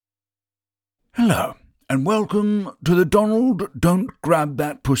Hello, and welcome to the Donald Don't Grab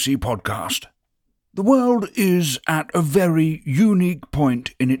That Pussy podcast. The world is at a very unique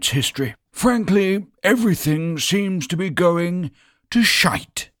point in its history. Frankly, everything seems to be going to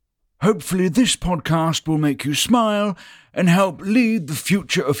shite. Hopefully this podcast will make you smile and help lead the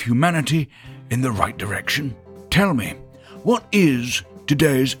future of humanity in the right direction. Tell me, what is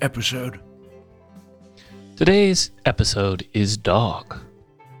today's episode? Today's episode is Dog.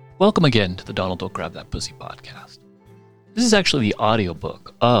 Welcome again to the Donald Don't Grab That Pussy podcast. This is actually the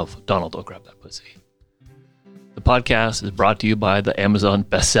audiobook of Donald Don't Grab That Pussy. The podcast is brought to you by the Amazon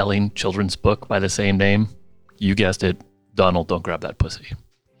best-selling children's book by the same name. You guessed it, Donald Don't Grab That Pussy.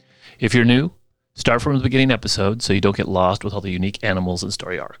 If you're new, start from the beginning episode so you don't get lost with all the unique animals and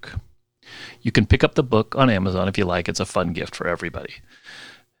story arc. You can pick up the book on Amazon if you like. It's a fun gift for everybody.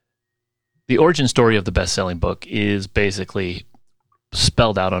 The origin story of the best-selling book is basically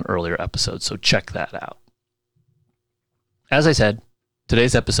spelled out on earlier episodes, so check that out. As I said,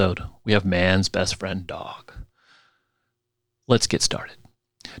 today's episode, we have man's best friend, Dog. Let's get started.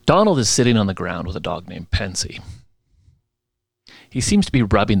 Donald is sitting on the ground with a dog named Pensy. He seems to be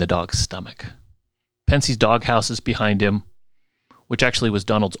rubbing the dog's stomach. Pensy's doghouse is behind him, which actually was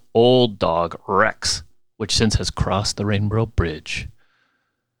Donald's old dog, Rex, which since has crossed the Rainbow Bridge.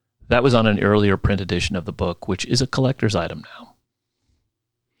 That was on an earlier print edition of the book, which is a collector's item now.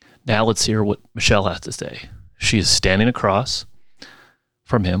 Now let's hear what Michelle has to say. She is standing across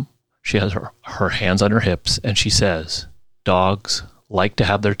from him. She has her hands on her hips, and she says, "Dogs like to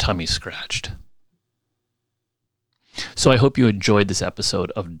have their tummies scratched." So I hope you enjoyed this episode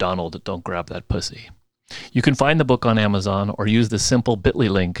of Donald Don't Grab That Pussy. You can find the book on Amazon or use the simple bit.ly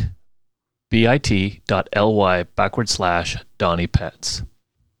link, bit.ly/DonniePets.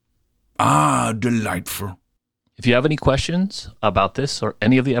 Ah, delightful. If you have any questions about this or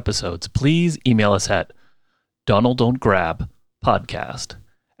any of the episodes, please email us at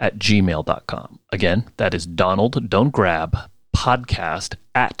donalddon'tgrabpodcast@gmail.com. Again, that is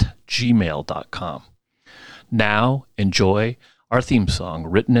donalddon'tgrabpodcast@gmail.com. Now, enjoy our theme song,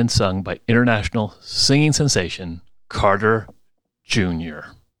 written and sung by international singing sensation Carter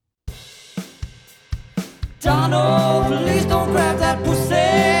Jr. Donald, please don't grab that pussy.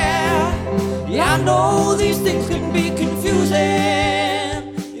 Yeah, I know these things can be confusing.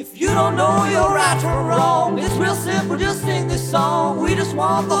 If you don't know you're right or wrong, it's real simple, just sing this song. We just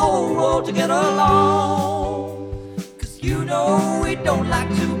want the whole world to get along. Cause you know we don't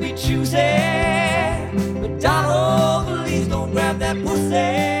like to be choosy. But Donald, please don't grab that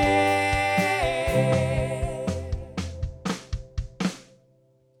pussy.